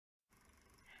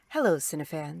Hello,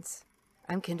 cinefans.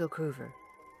 I'm Kendall Groover,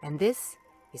 and this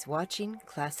is Watching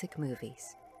Classic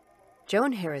Movies.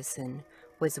 Joan Harrison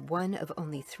was one of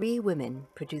only 3 women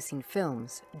producing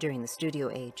films during the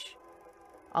studio age.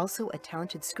 Also a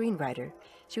talented screenwriter,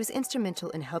 she was instrumental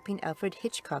in helping Alfred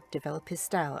Hitchcock develop his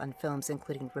style on films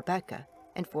including Rebecca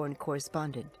and Foreign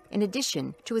Correspondent, in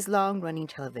addition to his long-running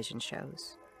television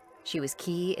shows. She was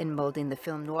key in molding the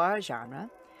film noir genre,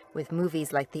 with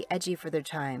movies like the edgy for their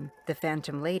time, The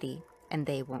Phantom Lady, and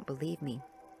They Won't Believe Me.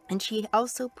 And she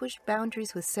also pushed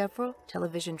boundaries with several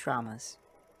television dramas.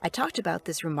 I talked about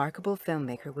this remarkable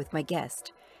filmmaker with my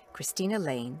guest, Christina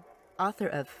Lane, author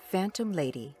of Phantom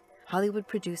Lady, Hollywood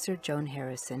producer Joan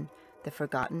Harrison, The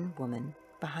Forgotten Woman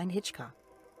Behind Hitchcock.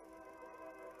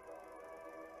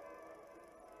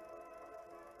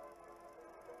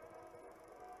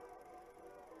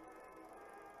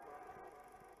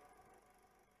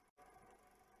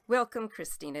 Welcome,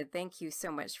 Christina. Thank you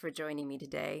so much for joining me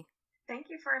today. Thank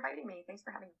you for inviting me. Thanks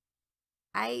for having me.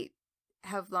 I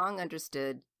have long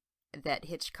understood that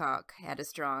Hitchcock had a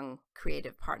strong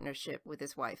creative partnership with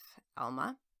his wife,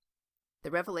 Alma.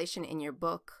 The revelation in your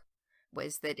book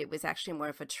was that it was actually more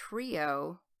of a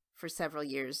trio for several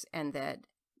years and that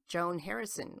Joan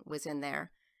Harrison was in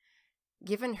there.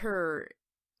 Given her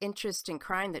interest in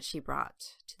crime that she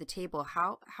brought to the table,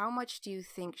 how much do you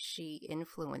think she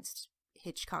influenced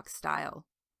Hitchcock's style?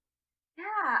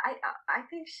 Yeah, I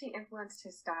think she influenced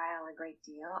his style a great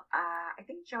deal. I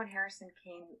think Joan Harrison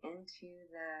came into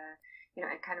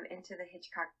into the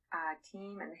Hitchcock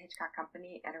team and the Hitchcock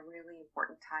company at a really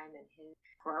important time in his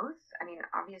growth. I mean,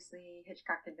 obviously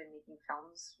Hitchcock had been making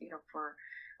films, for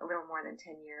a little more than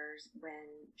 10 years when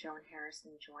Joan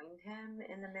Harrison joined him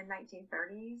in the mid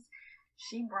 1930s.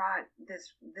 She brought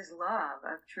this love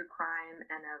of true crime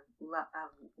and of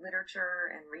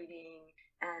literature and reading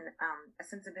and a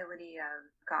sensibility of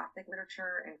gothic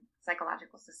literature and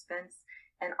psychological suspense,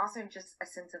 and also just a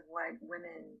sense of what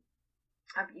women,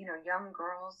 young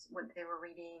girls, what they were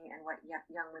reading and what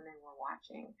young women were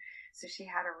watching. So she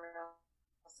had a real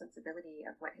sensibility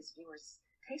of what his viewers'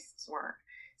 tastes were.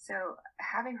 So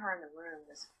having her in the room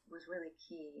was really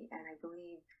key, and I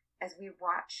believe as we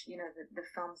watch, the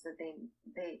films that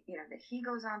that he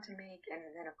goes on to make, and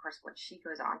then of course what she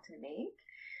goes on to make,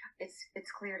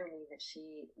 it's clear to me that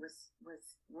she was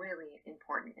really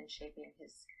important in shaping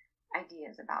his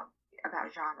ideas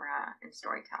about genre and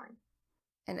storytelling.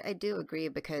 And I do agree,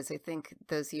 because I think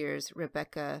those years,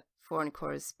 Rebecca, Foreign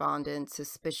Correspondent,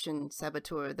 Suspicion,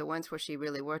 Saboteur, the ones where she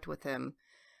really worked with him,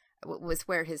 was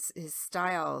where his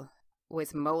style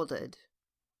was molded.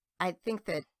 I think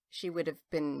that she would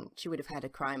have had a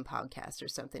crime podcast or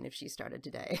something if she started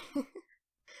today.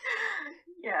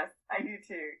 Yes, I do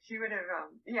too. She would have,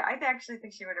 I actually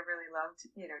think she would have really loved, to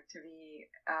be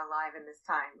alive in this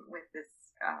time with this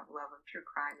love of true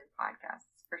crime and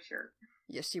podcasts, for sure.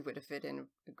 Yes, she would have fit in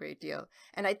a great deal.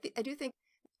 And I do think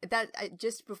that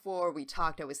just before we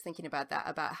talked, I was thinking about that,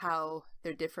 about how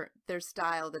their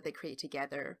style that they create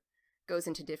together goes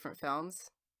into different films.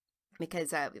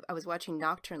 Because I was watching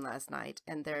Nocturne last night,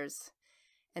 and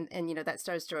that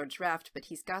stars George Raft, but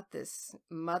he's got this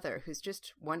mother who's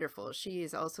just wonderful. She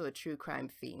is also a true crime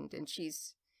fiend, and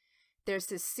there's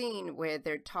this scene where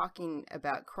they're talking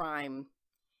about crime.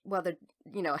 Well,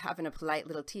 they're having a polite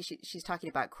little tea. She's talking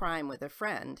about crime with a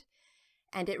friend,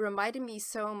 and it reminded me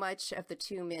so much of the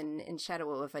 2 men in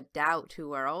Shadow of a Doubt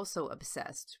who are also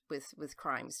obsessed with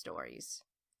crime stories.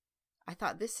 I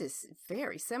thought this is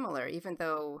very similar, even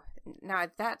though now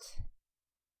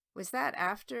was that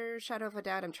after Shadow of a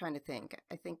Doubt? I'm trying to think.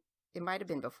 I think it might have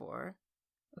been before.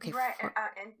 Okay, right,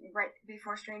 and right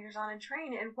before Strangers on a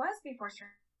Train. It was before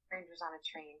Strangers on a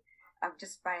Train,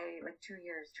 just by like 2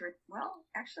 years.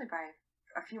 Actually by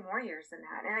a few more years than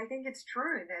that. And I think it's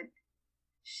true that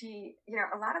she,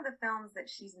 a lot of the films that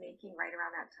she's making right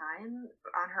around that time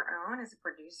on her own as a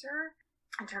producer,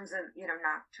 in terms of,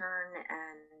 Nocturne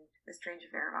and The Strange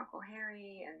Affair of Uncle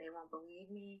Harry and They Won't Believe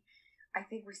Me, I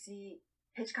think we see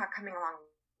Hitchcock coming along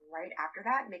right after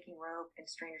that, making Rope and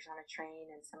Strangers on a Train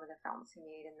and some of the films he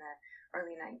made in the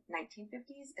early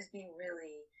 1950s as being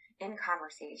really in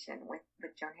conversation with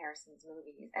Joan Harrison's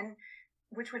movies, and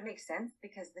which would make sense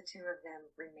because the two of them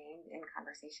remained in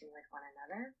conversation with one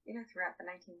another, throughout the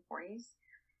 1940s.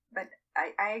 But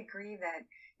I agree that,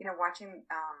 watching,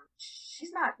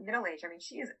 she's not middle-aged. I mean,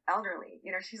 she is elderly.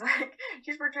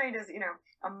 She's portrayed as,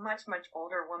 a much, much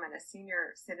older woman, a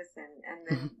senior citizen, and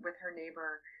then with her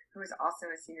neighbor, who is also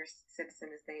a senior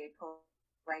citizen, as they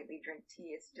politely drink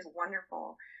tea. It's just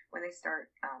wonderful when they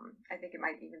start, I think it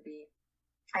might even be,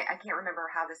 I can't remember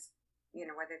how this,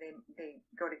 whether they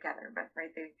go together, but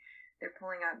right, they they're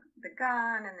pulling out the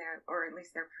gun and or at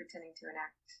least they're pretending to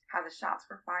enact how the shots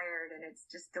were fired, and it's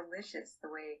just delicious the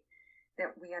way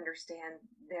that we understand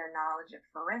their knowledge of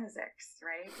forensics,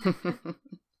 right?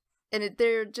 And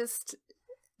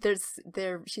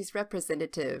she's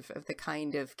representative of the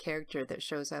kind of character that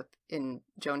shows up in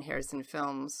Joan Harrison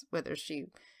films, whether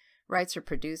she writes or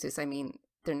produces. I mean,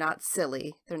 they're not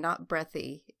silly, they're not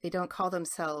breathy, they don't call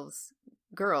themselves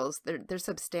girls. They're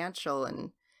substantial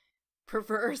and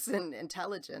perverse and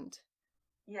intelligent.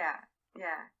 Yeah.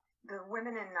 The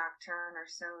women in Nocturne are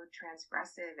so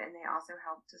transgressive, and they also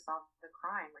help to solve the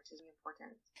crime, which is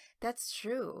important. That's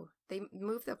true. They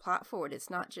move the plot forward. It's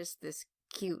not just this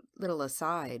cute little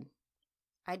aside.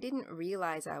 I didn't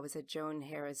realize I was a Joan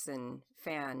Harrison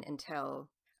fan until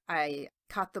I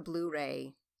caught the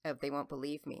Blu-ray of They Won't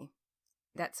Believe Me.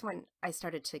 That's when I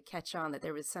started to catch on that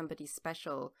there was somebody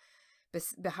special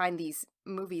behind these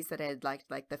movies that I had liked,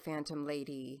 like The Phantom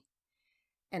Lady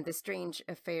and The Strange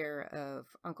Affair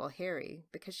of Uncle Harry,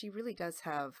 because she really does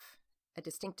have a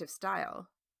distinctive style.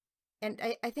 And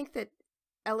I think that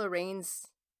Ella Raines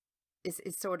is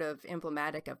sort of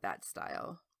emblematic of that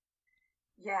style.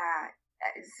 Yeah.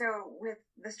 So with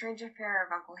The Strange Affair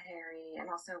of Uncle Harry and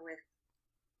also with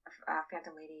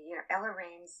Phantom Lady, Ella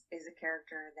Raines is a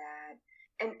character that,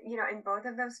 and, in both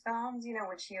of those films,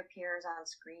 when she appears on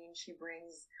screen, she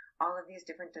brings all of these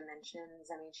different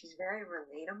dimensions. I mean, she's very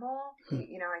relatable.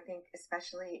 I think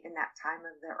especially in that time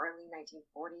of the early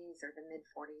 1940s or the mid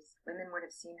 40s, women would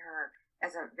have seen her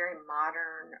as a very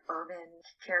modern, urban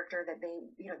character that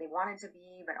they wanted to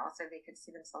be, but also they could see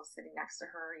themselves sitting next to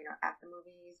her, at the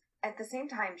movies. At the same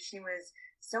time, she was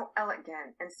so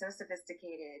elegant and so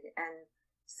sophisticated, and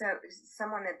so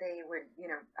someone that they would,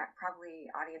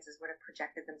 probably audiences would have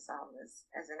projected themselves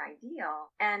as an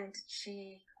ideal. And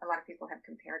a lot of people have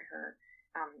compared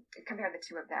the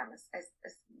two of them as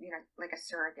like a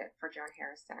surrogate for Joan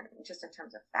Harrison, just in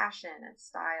terms of fashion and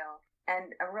style,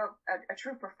 and a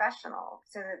true professional.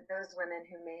 So that those women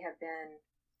who may have been,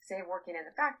 say, working in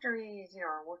the factories,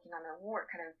 or working on the war,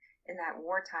 kind of in that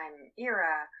wartime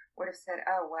era, would have said,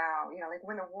 "Oh wow, like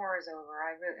when the war is over,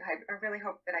 I really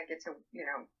hope that I get to,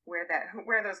 wear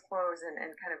those clothes and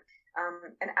kind of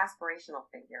an aspirational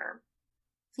figure."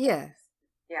 Yeah.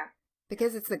 Yeah.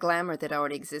 Because it's the glamour that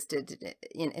already existed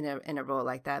in a role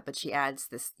like that, but she adds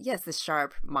this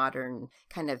sharp, modern,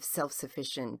 kind of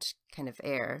self-sufficient kind of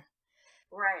air.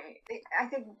 Right. I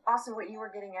think also what you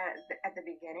were getting at the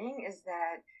beginning is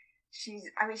that she's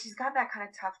got that kind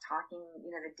of tough talking,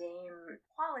 the dame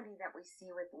quality that we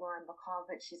see with Lauren Bacall,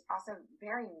 but she's also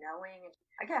very knowing.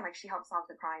 Again, like, she helped solve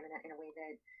the crime in a way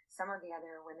that some of the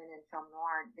other women in film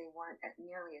noir, they weren't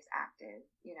nearly as active,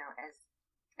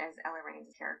 as Ella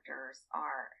Raines' characters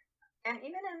are. And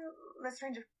even in The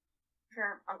Strange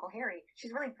Affair of Uncle Harry,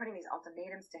 she's really putting these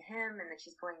ultimatums to him, and then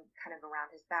she's going kind of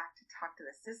around his back to talk to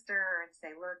the sister and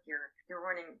say, "Look, you're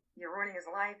ruining his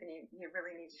life, and you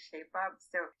really need to shape up."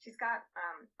 So she's got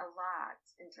a lot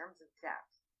in terms of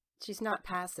depth. She's not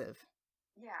passive.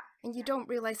 Yeah. And you don't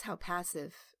realize how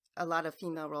passive a lot of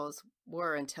female roles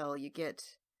were until you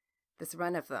get this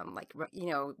run of them. Like,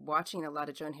 watching a lot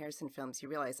of Joan Harrison films, you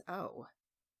realize, oh,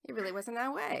 it really wasn't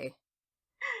that way.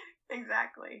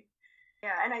 Exactly.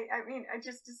 Yeah, and I mean,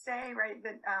 just to say, right,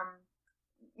 that,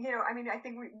 I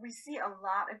think we see a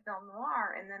lot of film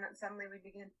noir, and then suddenly we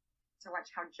begin to watch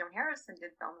how Joan Harrison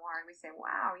did film noir, and we say,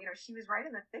 wow, she was right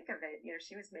in the thick of it.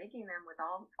 She was making them with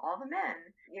all the men.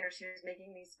 She was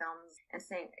making these films and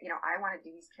saying, I want to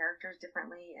do these characters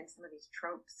differently and some of these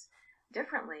tropes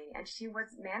differently, and she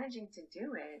was managing to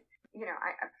do it.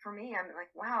 For me, I'm like,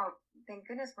 wow, thank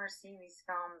goodness we're seeing these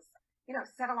films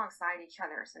set alongside each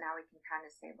other. So now we can kind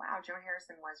of say, wow, Joan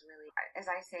Harrison was really, as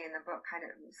I say in the book, kind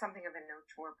of something of a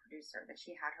noir producer, that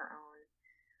she had her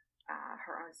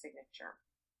own signature.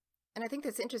 And I think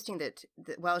that's interesting that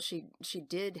while she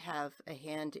did have a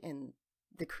hand in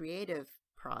the creative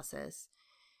process,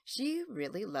 she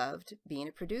really loved being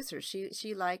a producer.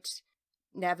 She liked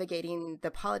navigating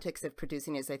the politics of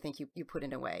producing, as I think you put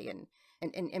in a way,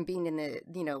 and being in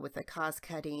the, with the cost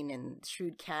cutting and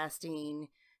shrewd casting,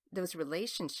 those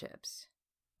relationships.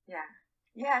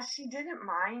 Yeah, she didn't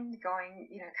mind going,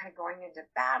 kind of going into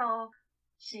battle.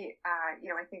 She, I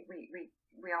think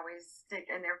we always stick,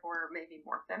 and therefore maybe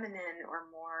more feminine or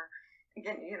more,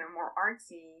 again, more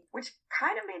artsy, which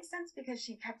kind of made sense because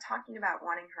she kept talking about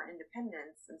wanting her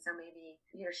independence. And so maybe,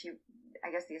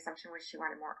 I guess the assumption was she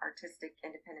wanted more artistic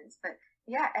independence. But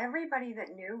yeah, everybody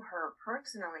that knew her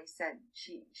personally said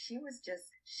she was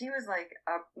like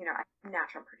a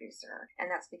natural producer.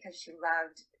 And that's because she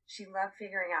loved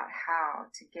figuring out how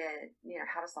to get,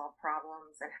 how to solve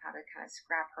problems and how to kind of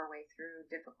scrap her way through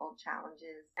difficult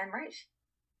challenges. And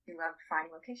she loved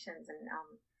finding locations and,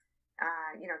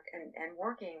 and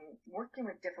working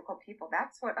with difficult people.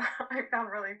 That's what I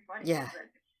found really funny. Yeah.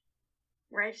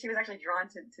 Right. She was actually drawn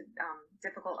to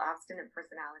difficult, obstinate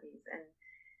personalities. And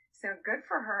so good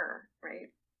for her.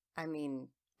 Right. I mean,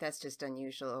 that's just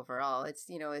unusual overall. It's,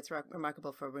 it's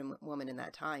remarkable for a woman in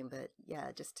that time, but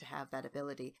yeah, just to have that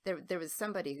ability. There was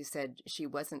somebody who said she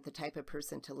wasn't the type of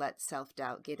person to let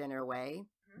self-doubt get in her way,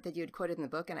 that you had quoted in the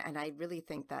book. And I really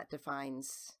think that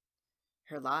defines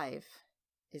her life,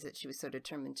 is that she was so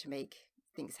determined to make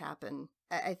things happen.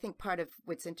 I think part of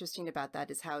what's interesting about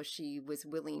that is how she was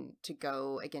willing to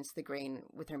go against the grain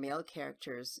with her male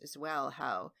characters as well,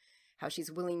 how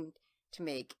she's willing to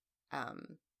make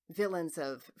villains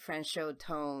of Franchot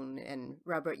Tone and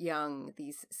Robert Young,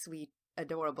 these sweet,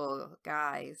 adorable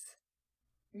guys.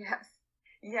 Yes.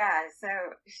 Yeah,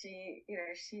 so she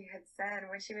had said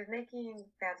when she was making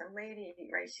Phantom Lady,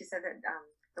 right, she said that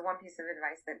the one piece of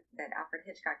advice that Alfred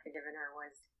Hitchcock had given her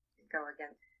was to go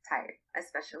against type,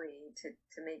 especially to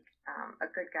make a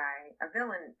good guy a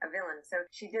villain. So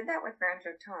she did that with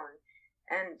Franchot Tone,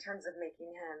 and in terms of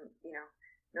making him,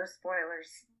 no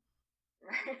spoilers,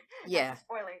 right? Yeah. Not to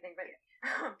spoil anything, but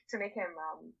to make him,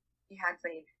 he had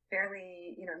played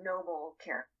fairly, noble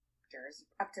characters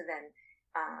up to then.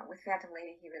 With Phantom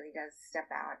Lady, he really does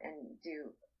step out and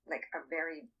do like a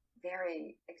very,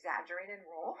 very exaggerated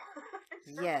role.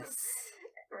 Yes.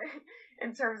 Right.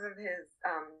 In terms of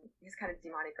his kind of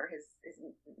demonic or his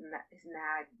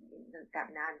mad,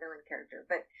 that mad villain character.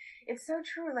 But it's so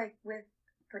true. Like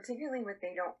particularly with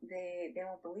They Don't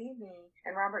Believe Me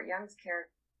and Robert Young's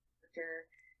character.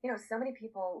 So many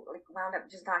people like wound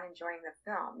up just not enjoying the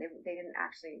film. They didn't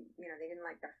actually, they didn't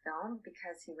like the film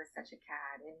because he was such a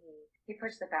cad and he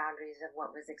pushed the boundaries of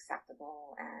what was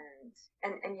acceptable and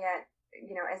yet,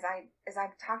 as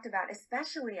I've talked about,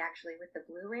 especially actually with the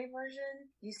Blu-ray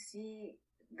version, you see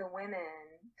the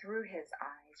women through his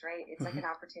eyes, right? It's like an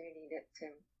opportunity to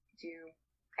do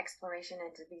exploration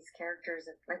into these characters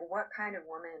of like what kind of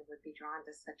woman would be drawn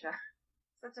to such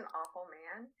an awful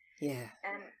man. Yeah.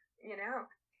 And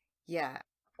yeah.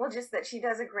 Well, just that she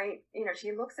does a great,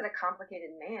 she looks at a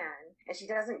complicated man and she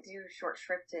doesn't do short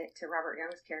shrift to Robert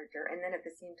Young's character. And then at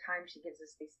the same time, she gives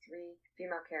us these three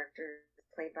female characters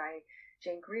played by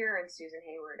Jane Greer and Susan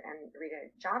Hayward and Rita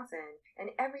Johnson. And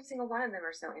every single one of them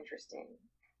are so interesting.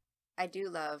 I do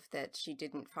love that she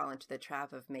didn't fall into the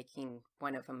trap of making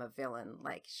one of them a villain.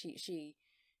 Like she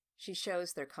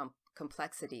shows their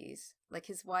complexities. Like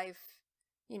his wife,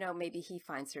 maybe he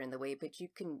finds her in the way, but you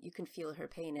can feel her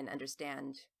pain and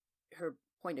understand her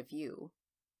point of view.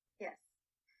 Yes.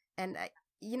 And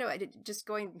not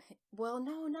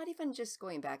even just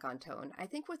going back on Tone. I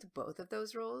think with both of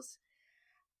those roles,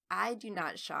 I do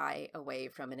not shy away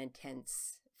from an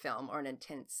intense film or an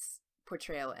intense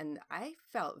portrayal. And I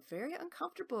felt very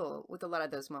uncomfortable with a lot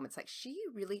of those moments. Like she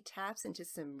really taps into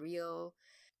some real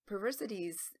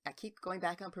perversities. I keep going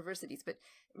back on perversities, but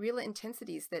real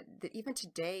intensities that even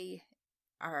today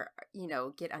are,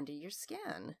 get under your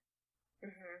skin.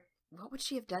 Mm-hmm. What would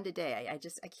she have done today? I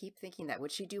keep thinking that.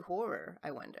 Would she do horror?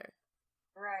 I wonder.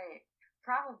 Right.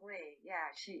 Probably.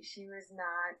 Yeah. She was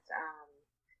not,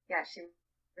 she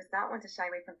was not one to shy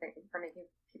away from making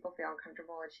people feel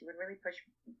uncomfortable, and she would really push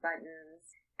buttons.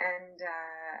 And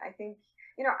I think,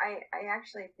 I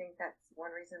actually think that's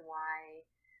one reason why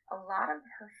a lot of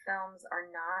her films are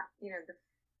not,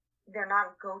 they're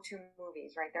not go-to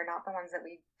movies, right? They're not the ones that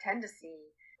we tend to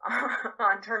see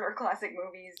on Turner Classic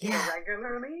Movies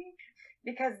regularly,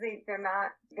 because they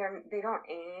don't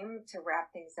aim to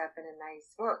wrap things up in a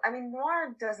nice. Well, I mean,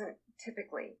 noir doesn't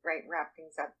typically, right, wrap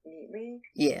things up neatly.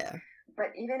 Yeah.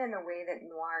 But even in the way that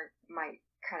noir might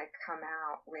kind of come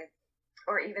out with,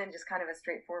 or even just kind of a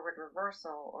straightforward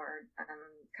reversal, or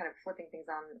kind of flipping things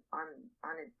on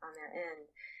their end.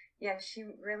 Yeah, she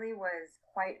really was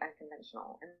quite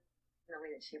unconventional in the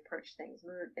way that she approached things,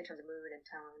 in terms of mood and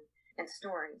tone and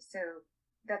story. So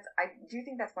I do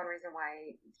think that's one reason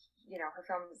why, her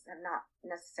films have not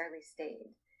necessarily stayed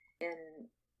in,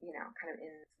 kind of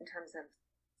in terms of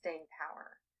staying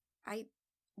power. I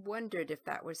wondered if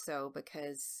that was so,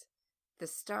 because the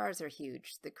stars are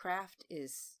huge. The craft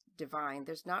is divine.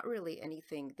 There's not really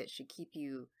anything that should keep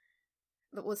you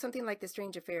well, something like The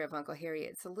Strange Affair of Uncle Harry,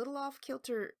 it's a little off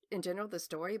kilter in general, the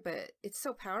story, but it's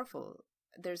so powerful.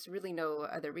 There's really no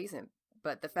other reason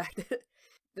but the fact that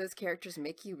those characters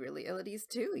make you really ill at ease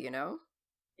too, you know?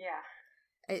 Yeah.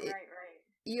 Right.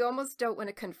 You almost don't want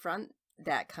to confront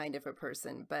that kind of a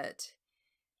person, but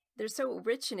they're so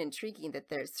rich and intriguing that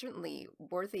they're certainly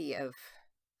worthy of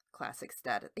classic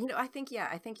status. You know, I think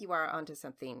you are onto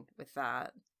something with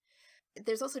that.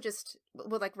 There's also just,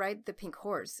 well, like Ride the Pink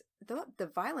Horse,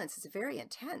 the violence is very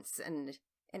intense, and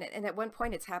at one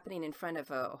point it's happening in front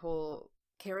of a whole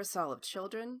carousel of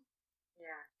children.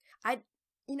 Yeah.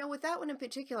 With that one in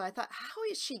particular, I thought, how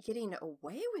is she getting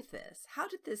away with this? How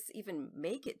did this even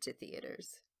make it to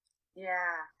theaters?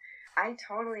 Yeah, I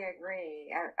totally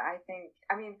agree.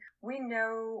 I mean, we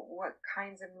know what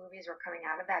kinds of movies were coming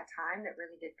out of that time that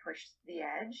really did push the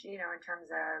edge, in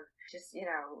terms of just,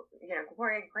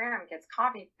 Gloria Graham gets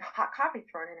hot coffee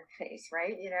thrown in her face,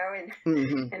 right?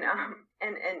 Mm-hmm.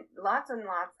 And lots and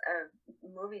lots of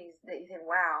movies that you think,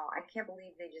 wow, I can't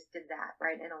believe they just did that,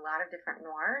 right? In a lot of different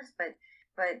noirs, but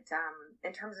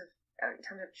in terms of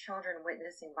children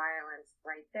witnessing violence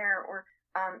right there, or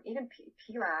even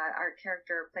Pila, our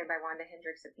character played by Wanda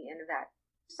Hendricks at the end of that,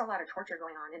 just a lot of torture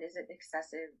going on. And is it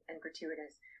excessive and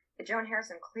gratuitous? But Joan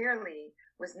Harrison clearly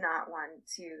was not one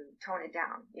to tone it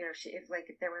down. If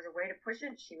there was a way to push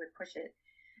it, she would push it.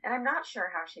 And I'm not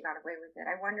sure how she got away with it.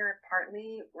 I wonder if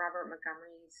partly Robert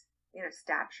Montgomery's,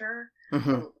 stature,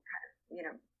 mm-hmm.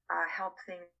 help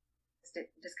things to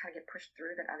just kind of get pushed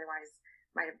through that otherwise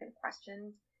might have been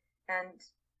questioned. And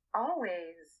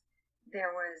always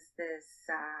there was this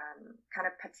kind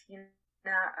of patina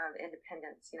of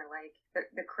independence, like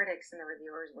the critics and the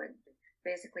reviewers would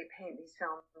basically paint these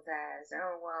films as,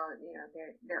 oh, well,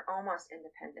 they're almost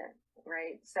independent,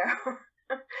 right? So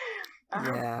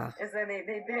yeah. So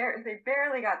they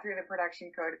barely got through the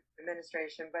production code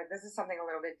administration, but this is something a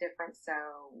little bit different. So,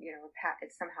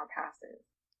 it somehow passes.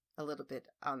 A little bit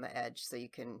on the edge, so you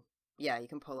can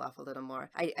pull off a little more.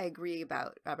 I agree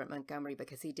about Robert Montgomery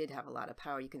because he did have a lot of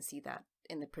power. You can see that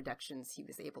in the productions he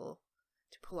was able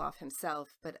to pull off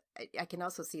himself. But I can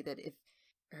also see that if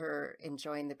her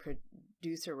enjoying the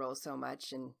producer role so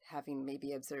much and having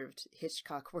maybe observed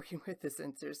Hitchcock working with the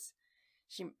censors,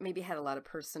 she maybe had a lot of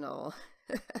personal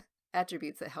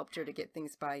attributes that helped her to get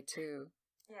things by too.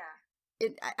 Yeah.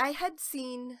 I had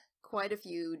seen quite a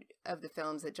few of the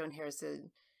films that Joan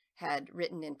Harrison had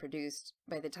written and produced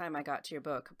by the time I got to your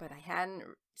book, but I hadn't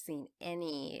seen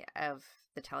any of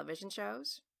the television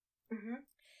shows. Mm-hmm.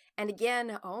 And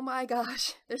again, oh my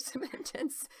gosh, there's some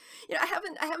intense. I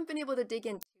haven't been able to dig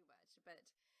in too much,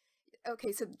 but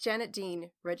okay. So Janet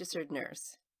Dean, registered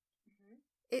nurse. Mm-hmm.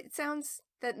 It sounds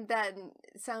that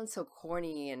sounds so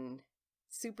corny and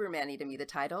Superman-y to me. The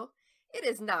title. It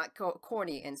is not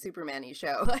corny and Superman-y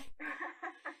show.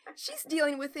 She's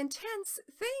dealing with intense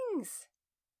things.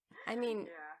 I mean,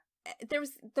 yeah. There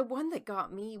was the one that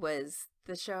got me was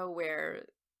the show where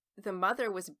the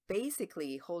mother was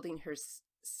basically holding her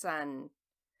son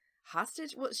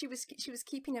hostage. Well, she was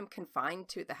keeping him confined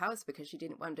to the house because she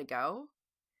didn't want him to go.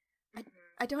 Mm-hmm.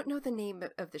 I don't know the name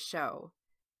of the show.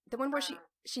 The one where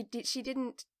she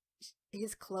didn't.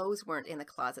 His clothes weren't in the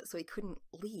closet, so he couldn't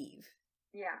leave.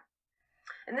 Yeah,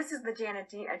 and this is the Janet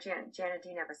Dean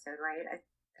episode, right?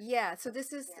 Yeah, so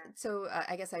this is,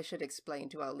 I guess I should explain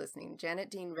to all listening. Janet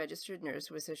Dean, Registered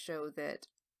Nurse was a show that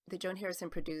Joan Harrison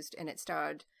produced, and it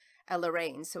starred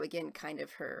Lorraine, so again, kind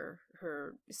of her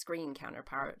screen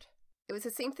counterpart. It was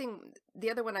the same thing. The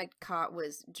other one I caught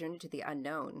was Journey to the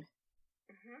Unknown.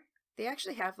 Mm-hmm. They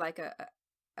actually have like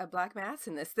a black mass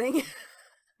in this thing.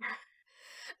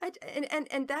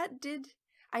 and that did,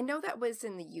 I know that was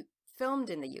filmed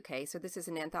in the UK, so this is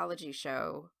an anthology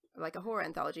show, like a horror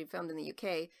anthology filmed in the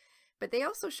UK, but they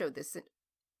also showed this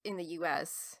in the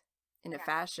US in a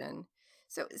fashion.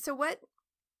 So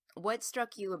what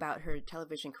struck you about her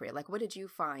television career? Like, what did you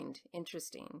find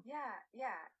interesting?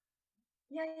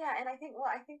 And I think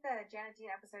the Janet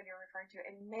Dean episode you're referring to,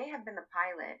 it may have been the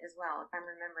pilot as well, if I'm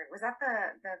remembering. Was that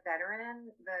the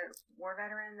veteran, the war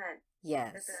veteran that?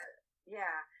 Yes.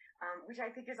 Which I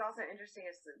think is also interesting.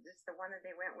 It's just the one that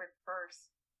they went with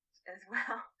first as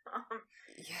well.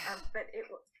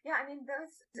 I mean,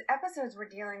 those episodes were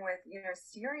dealing with,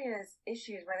 serious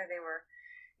issues, whether they were,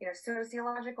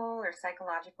 sociological or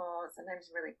psychological, sometimes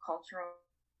really cultural,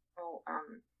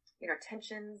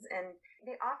 tensions. And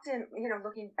they often,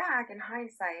 looking back in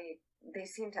hindsight, they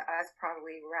seem to us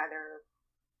probably rather,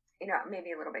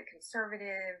 maybe a little bit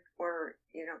conservative, or,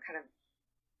 kind of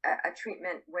a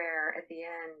treatment where at the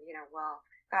end, well,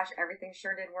 gosh, everything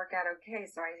sure did work out okay.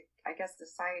 So I guess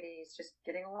society is just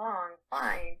getting along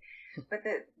fine. But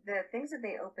the things that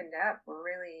they opened up were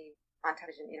really on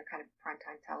television, kind of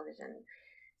primetime television.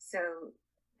 So,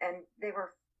 and they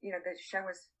were, the show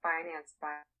was financed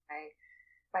by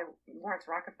Lawrence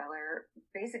Rockefeller,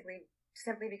 basically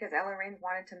simply because Ella Raines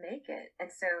wanted to make it. And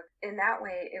so in that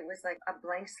way, it was like a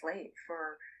blank slate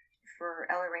for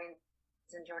Ella Raines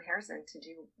and Joan Harrison to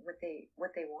do what they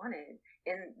wanted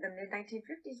in the mid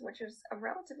 1950s, which was a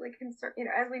relatively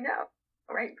as we know,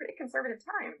 right, pretty conservative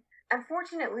time.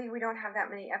 Unfortunately, we don't have that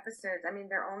many episodes. I mean,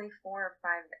 there are only 4 or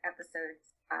 5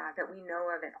 episodes that we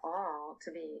know of at all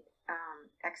to be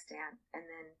extant, and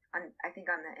then I think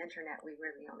on the internet we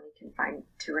really only can find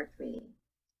 2 or 3.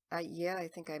 Yeah, I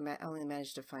think I only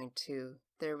managed to find 2.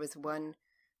 There was one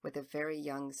with a very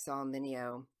young Saul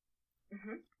Mineo,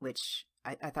 which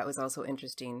I thought was also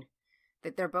interesting.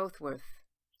 That they're both worth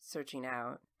searching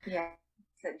out. Yeah.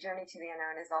 The Journey to the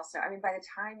Unknown is also, I mean, by the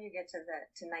time you get to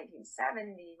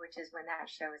 1970, which is when that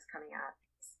show is coming out,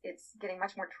 it's getting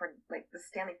much more toward like the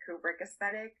Stanley Kubrick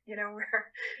aesthetic,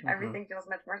 where everything feels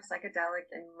much more psychedelic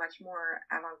and much more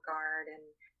avant-garde. And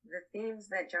the themes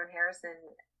that Joan Harrison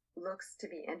looks to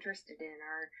be interested in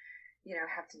are,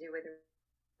 have to do with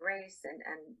race and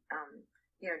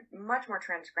much more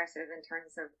transgressive in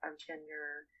terms of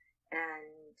gender.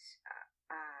 And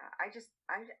I just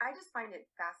find it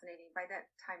fascinating. By that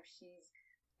time, she's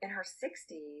in her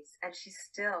 60s, and she's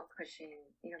still pushing,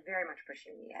 very much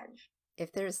pushing the edge.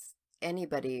 If there's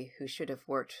anybody who should have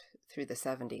worked through the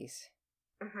 70s,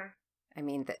 I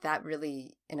mean, that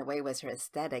really, in a way, was her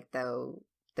aesthetic, though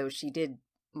she did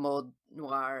mold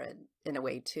noir in a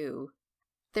way, too.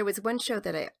 There was one show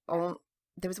that I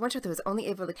was only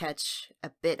able to catch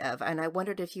a bit of, and I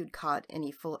wondered if you'd caught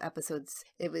any full episodes.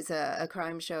 It was a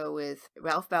crime show with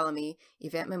Ralph Bellamy,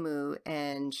 Yvette Mimieux,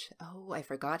 and, I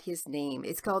forgot his name.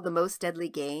 It's called The Most Deadly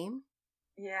Game.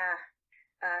 Yeah.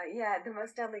 The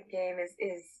Most Deadly Game is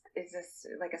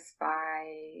like a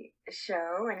spy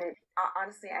show, and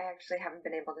honestly, I actually haven't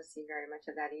been able to see very much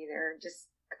of that either, just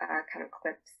kind of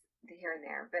clips here and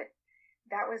there. But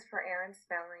that was for Aaron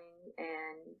Spelling,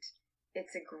 and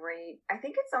it's I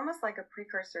think it's almost like a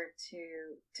precursor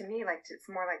to me, like it's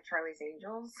more like Charlie's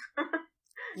Angels.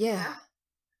 Yeah.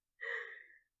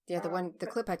 Yeah, the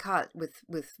clip I caught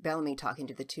with Bellamy talking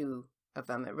to the two of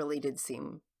them, it really did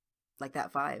seem like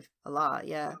that vibe a lot,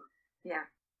 yeah. Yeah.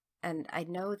 And I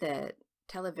know that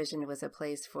television was a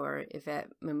place for Yvette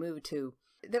Mimieux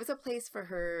there was a place for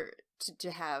her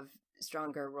to have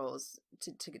stronger roles,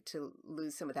 to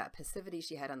lose some of that passivity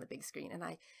she had on the big screen. And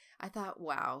I thought,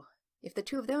 wow, if the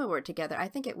two of them were together, I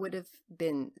think it would have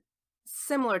been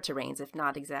similar to Raines, if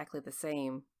not exactly the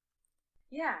same.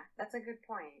 Yeah, that's a good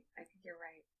point. I think you're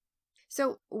right.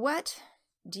 So what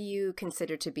do you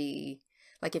consider to be,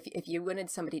 like, if you wanted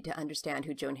somebody to understand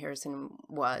who Joan Harrison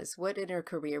was, what in her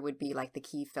career would be like the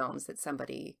key films that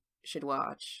somebody should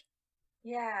watch?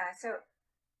 Yeah, so,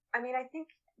 I mean, I think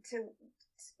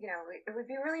it would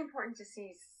be really important to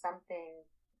see something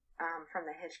from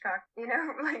the Hitchcock,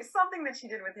 like something that she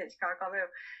did with Hitchcock, although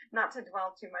not to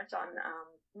dwell too much on,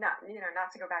 not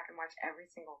to go back and watch every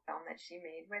single film that she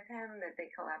made with him that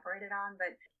they collaborated on.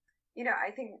 But,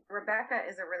 I think Rebecca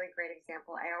is a really great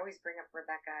example. I always bring up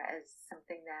Rebecca as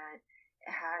something that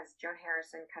has Joan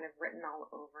Harrison kind of written all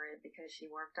over it because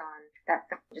she worked on that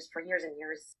film just for years and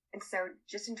years. And so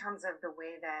just in terms of the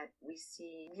way that we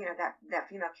see, that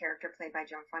female character played by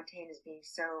Joan Fontaine as being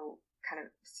so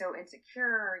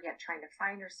insecure, yet trying to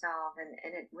find herself. And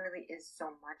it really is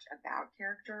so much about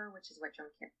character, which is what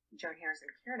Joan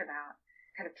Harrison cared about,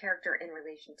 kind of character in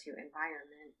relation to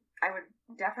environment. I would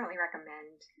definitely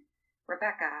recommend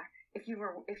Rebecca. If you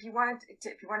wanted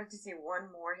to see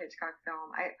one more Hitchcock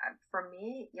film, for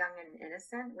me, Young and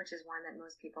Innocent, which is one that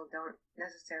most people don't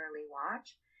necessarily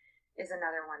watch, is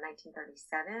another one,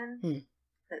 1937,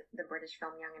 the British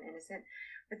film Young and Innocent.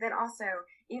 But then also,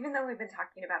 even though we've been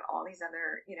talking about all these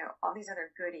other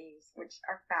goodies, which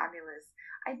are fabulous,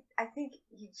 I think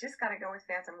you just got to go with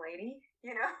Phantom Lady,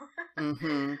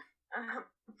 Mm-hmm.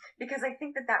 Because I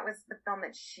think that was the film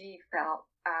that she felt.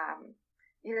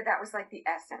 That was like the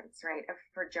essence, right,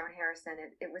 for Joan Harrison.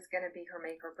 It was going to be her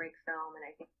make or break film, and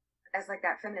I think as like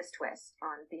that feminist twist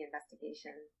on the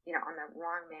investigation, on the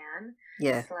wrong man,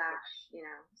 yeah,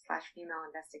 slash female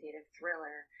investigative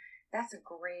thriller. That's a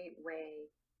great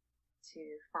way to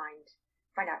find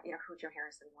out, who Joan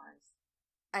Harrison was.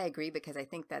 I agree, because I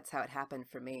think that's how it happened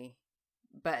for me.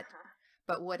 But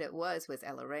what it was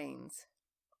Ella Raines.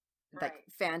 Like, right.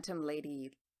 Phantom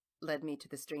Lady led me to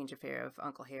The Strange Affair of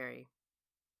Uncle Harry.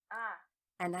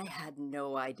 And I had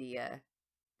no idea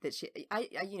that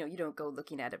you don't go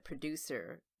looking at a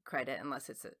producer credit unless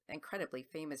it's an incredibly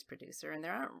famous producer, and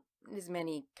there aren't as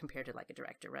many compared to like a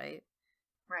director, right?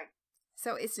 Right.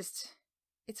 So it's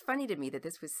funny to me that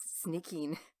this was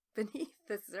sneaking beneath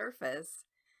the surface,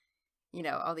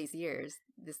 all these years,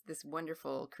 this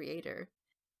wonderful creator.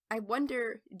 I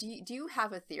wonder, do you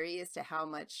have a theory as to how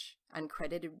much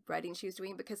uncredited writing she was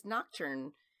doing? Because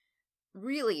Nocturne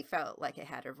really felt like it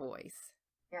had her voice.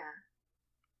 Yeah.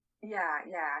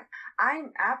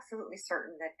 I'm absolutely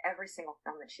certain that every single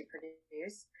film that she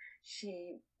produced,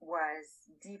 she was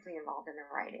deeply involved in the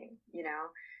writing,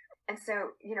 And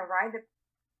so, Ride the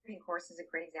Pink Horse is a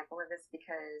great example of this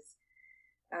because,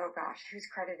 oh gosh, who's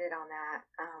credited on that?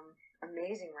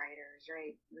 Amazing writers,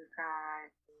 right? We've got...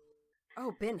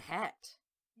 Oh, Ben Hecht.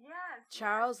 Yes.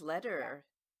 Charles Lederer.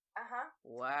 Yeah. Uh-huh.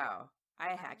 Wow. I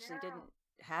actually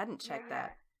hadn't checked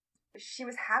that. She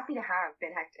was happy to have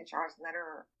Ben Hecht and Charles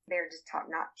Lederer. They're just top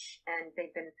notch, and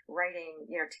they've been writing,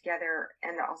 together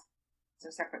and also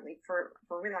separately for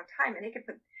a really long time, and they could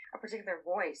put a particular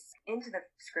voice into the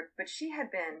script. But she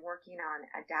had been working on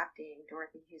adapting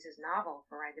Dorothy Hughes's novel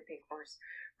for Ride the Pink Horse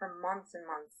for months and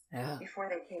months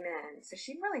before they came in. So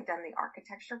she'd really done the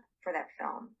architecture for that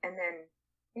film. And then,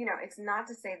 it's not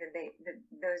to say that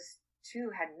those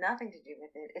two had nothing to do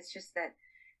with it. It's just that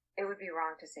it would be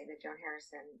wrong to say that Joan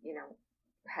Harrison,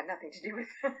 had nothing to do with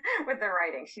with the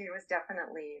writing. She was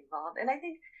definitely involved. And I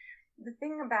think the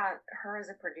thing about her as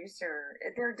a producer,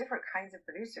 there are different kinds of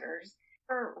producers.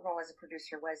 Her role as a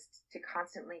producer was to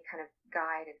constantly kind of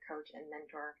guide and coach and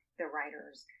mentor the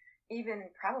writers,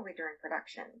 even probably during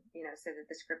production, so that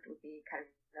the script would be kind of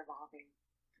evolving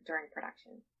during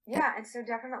production. Yeah, and so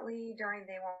definitely during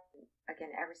They Won't, again,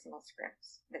 every single script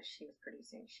that she was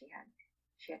producing, she had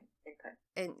input.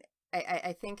 And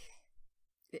I think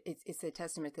it's a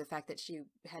testament to the fact that she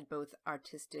had both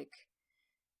artistic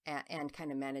and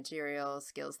kind of managerial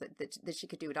skills that she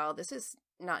could do it all. This is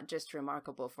not just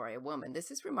remarkable for a woman. This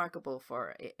is remarkable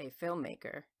for a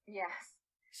filmmaker. Yes.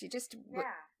 She just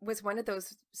was one of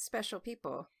those special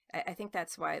people. I think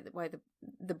that's why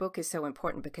the book is so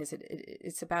important, because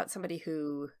it's about somebody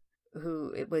who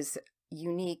it was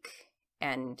unique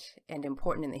and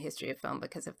important in the history of film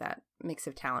because of that mix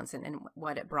of talents and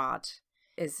what it brought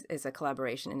is a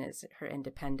collaboration and is her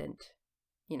independent,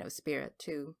 spirit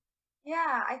too.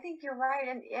 Yeah, I think you're right.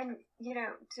 And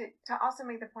to also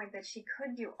make the point that she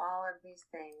could do all of these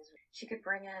things. She could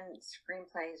bring in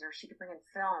screenplays, or she could bring in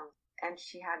films, and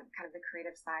she had kind of the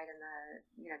creative side and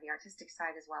the artistic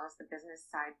side as well as the business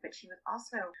side. But she was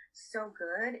also so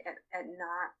good at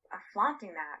not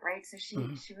flaunting that, right? So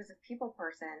she was a people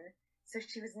person. So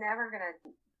she was never going to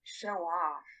show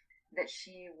off that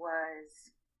she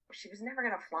was never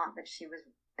going to flaunt that she was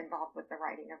involved with the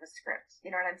writing of a script. You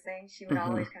know what I'm saying? She would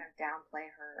always kind of downplay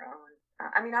her own.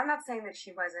 I'm not saying that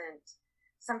she wasn't.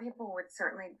 Some people would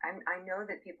certainly. I know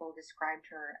that people described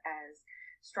her as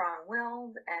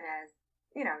strong-willed and as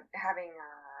having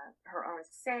her own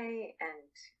say. And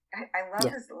I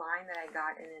love this line that I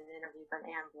got in an interview from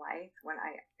Anne Blythe when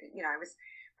I was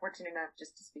fortunate enough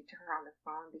just to speak to her on the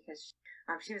phone because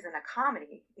she was in a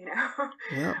comedy,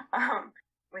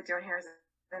 with Joan Harrison.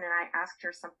 And I asked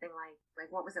her something like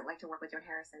what was it like to work with Joan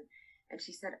Harrison? And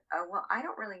she said, "Oh, well, I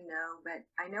don't really know, but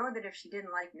I know that if she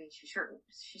didn't like me, she sure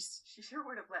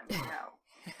would have let me know."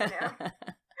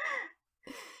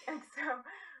 And so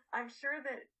I'm sure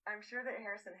that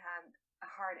Harrison had a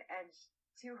hard edge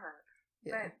to her,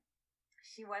 but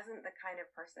she wasn't the kind of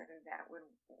person that would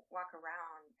walk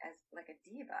around as like a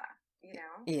diva,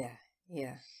 Yeah.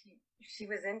 She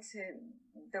was into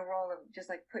the role of just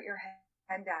like put your head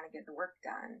down and get the work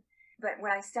done. But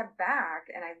when I step back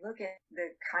and I look at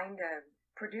the kind of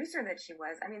producer that she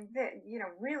was, I mean,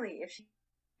 really, if she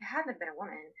hadn't been a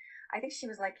woman, I think she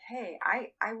was like, hey,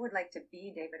 I would like to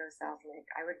be David O. Selznick.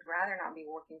 I would rather not be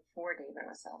working for David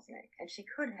O. Selznick. And she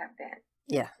could have been.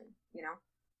 Yeah.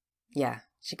 Yeah,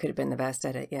 she could have been the best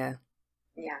at it, yeah.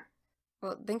 Yeah.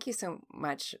 Well, thank you so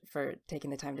much for taking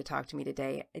the time to talk to me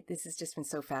today. This has just been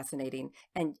so fascinating.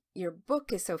 And your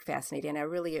book is so fascinating. I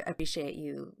really appreciate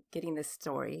you getting this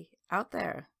story out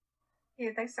there.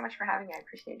 Yeah, thanks so much for having me. I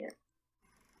appreciate it.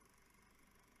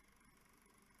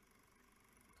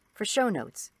 For show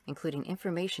notes, including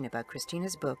information about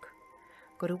Christina's book,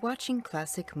 go to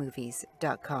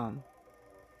watchingclassicmovies.com.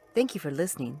 Thank you for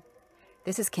listening.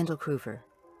 This is Kendall Kruver,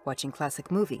 watching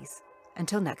classic movies.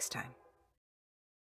 Until next time.